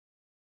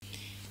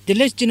The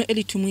late General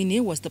Elly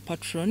Tumwine was the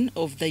patron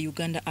of the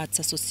Uganda Arts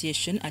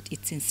Association at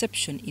its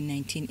inception in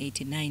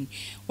 1989.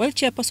 While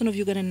chairperson of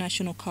Uganda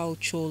National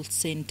Cultural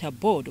Centre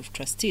Board of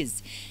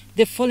Trustees,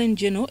 the fallen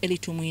General Elly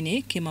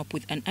Tumwine came up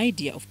with an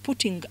idea of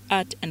putting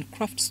art and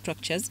craft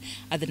structures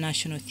at the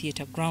National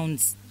Theatre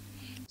grounds.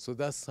 So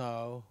that's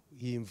how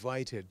he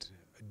invited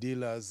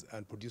dealers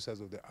and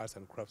producers of the arts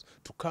and crafts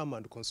to come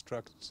and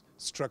construct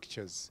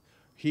structures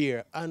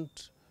here and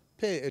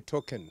pay a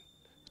token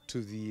to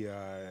the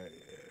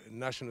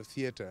National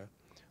Theatre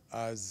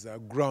as a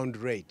ground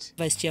rate.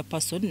 Vice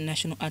Chairperson,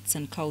 National Arts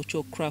and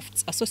Cultural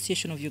Crafts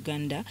Association of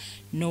Uganda,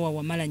 Noah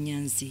Wamala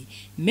Nyanzi,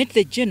 met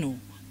the General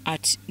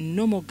at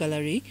Normal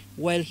Gallery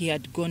while he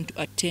had gone to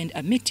attend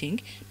a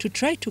meeting to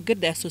try to get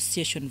the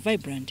association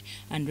vibrant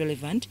and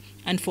relevant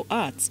and for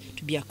arts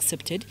to be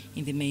accepted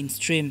in the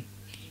mainstream.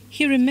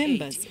 He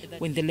remembers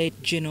when the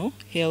late General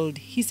held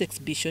his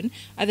exhibition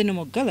at the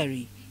Normal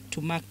Gallery. To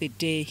mark the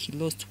day he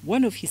lost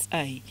one of his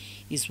eye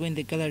is when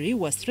the gallery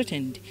was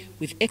threatened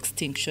with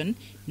extinction.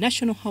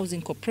 National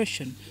Housing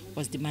Corporation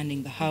was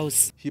demanding the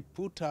house. He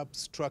put up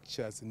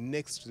structures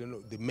next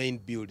to the main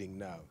building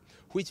now,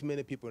 which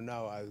many people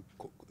now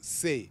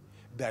say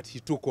that he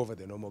took over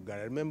the Normal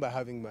Gallery. I remember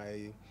having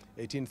my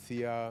 18th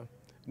year,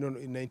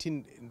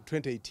 in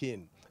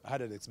 2018, I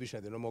had an exhibition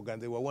at the Normal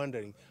Gallery. They were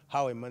wondering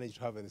how I managed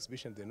to have an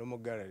exhibition at the Normal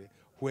Gallery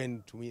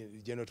when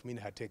General Tumwine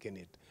had taken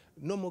it.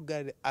 Normal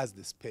Gallery as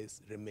the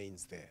space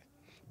remains there,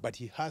 but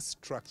he has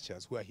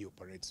structures where he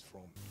operates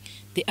from.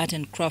 The art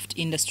and craft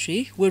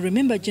industry will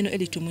remember General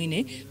Elly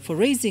Tumwine for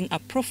raising a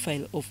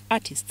profile of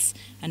artists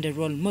and a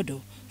role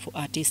model for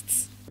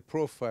artists. The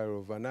profile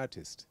of an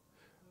artist.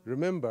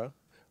 Remember,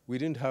 we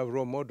didn't have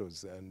role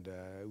models, and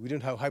we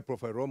didn't have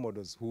high-profile role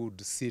models who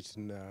would sit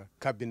in a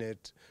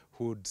cabinet,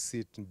 who would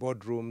sit in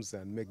boardrooms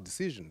and make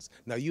decisions.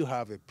 Now you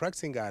have a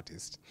practicing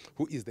artist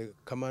who is the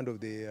commander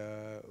of the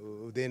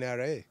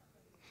NRA.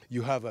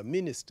 You have a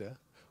minister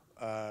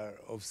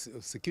of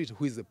security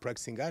who is a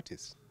practicing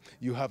artist.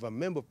 You have a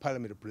member of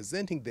parliament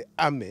representing the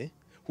army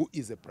who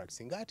is a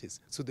practicing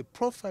artist. So the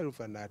profile of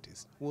an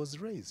artist was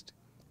raised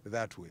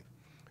that way.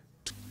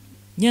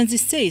 Nyanzi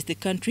says the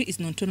country is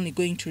not only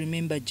going to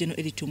remember General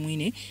Elly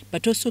Tumwine,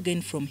 but also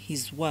gain from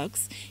his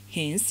works,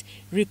 hence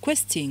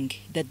requesting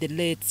that the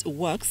late's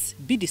works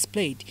be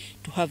displayed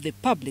to have the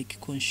public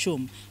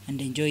consume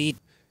and enjoy it.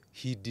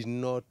 He did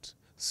not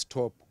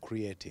stop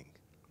creating.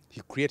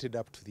 He created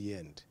up to the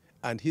end,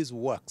 and his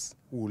works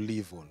will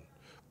live on,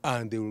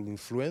 and they will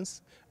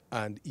influence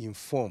and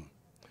inform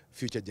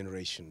future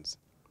generations.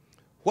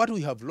 What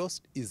we have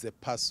lost is a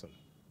person,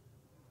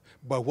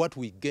 but what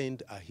we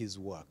gained are his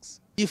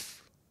works.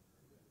 If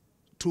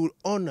to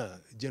honor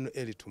General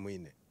Elly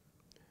Tumwine,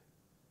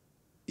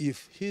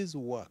 if his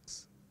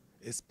works,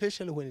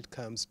 especially when it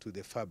comes to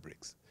the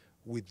fabrics,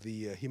 with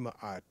the Hima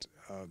art,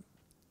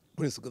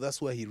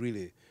 that's where he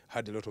really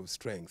had a lot of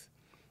strength.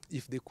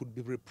 If they could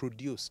be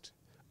reproduced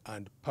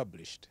and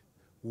published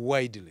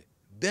widely,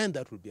 then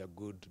that would be a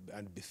good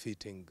and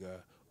befitting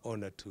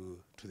honor to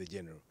the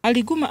General.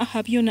 Aliguma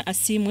Ahabiona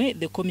Asimwe,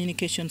 the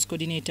Communications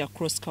Coordinator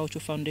across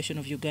Cultural Foundation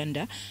of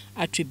Uganda,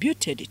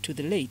 attributed to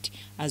the late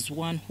as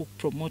one who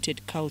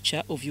promoted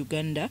culture of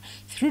Uganda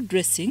through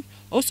dressing,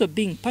 also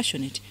being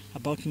passionate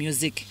about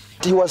music.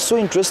 He was so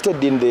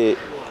interested in the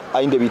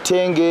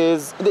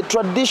vitenges, the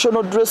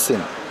traditional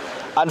dressing.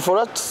 And for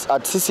us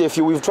at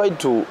CCFU, we've tried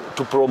to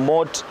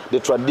promote the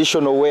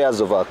traditional wares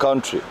of our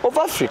country, of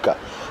Africa.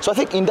 So I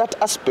think in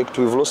that aspect,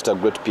 we've lost a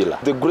great pillar.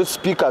 The great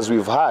speakers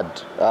we've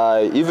had,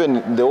 even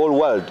in the whole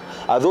world,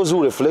 are those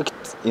who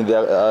reflect in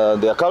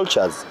their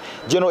cultures.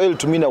 General Elly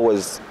Tumwine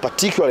was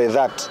particularly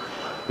that,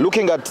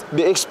 looking at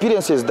the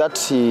experiences that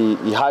he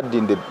had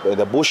in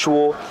the Bush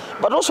War,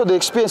 but also the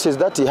experiences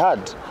that he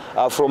had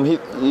from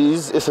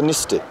his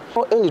ethnicity.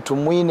 Elly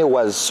Tumwine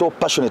was so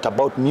passionate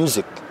about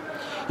music.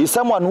 He's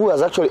someone who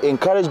has actually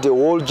encouraged the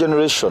whole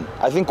generation,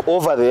 I think,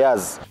 over the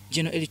years.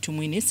 General Elly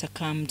Tumwine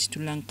succumbed to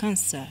lung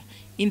cancer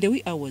in the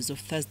wee hours of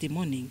Thursday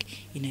morning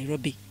in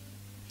Nairobi.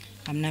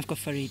 I'm Navka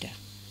Farida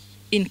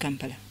in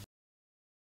Kampala.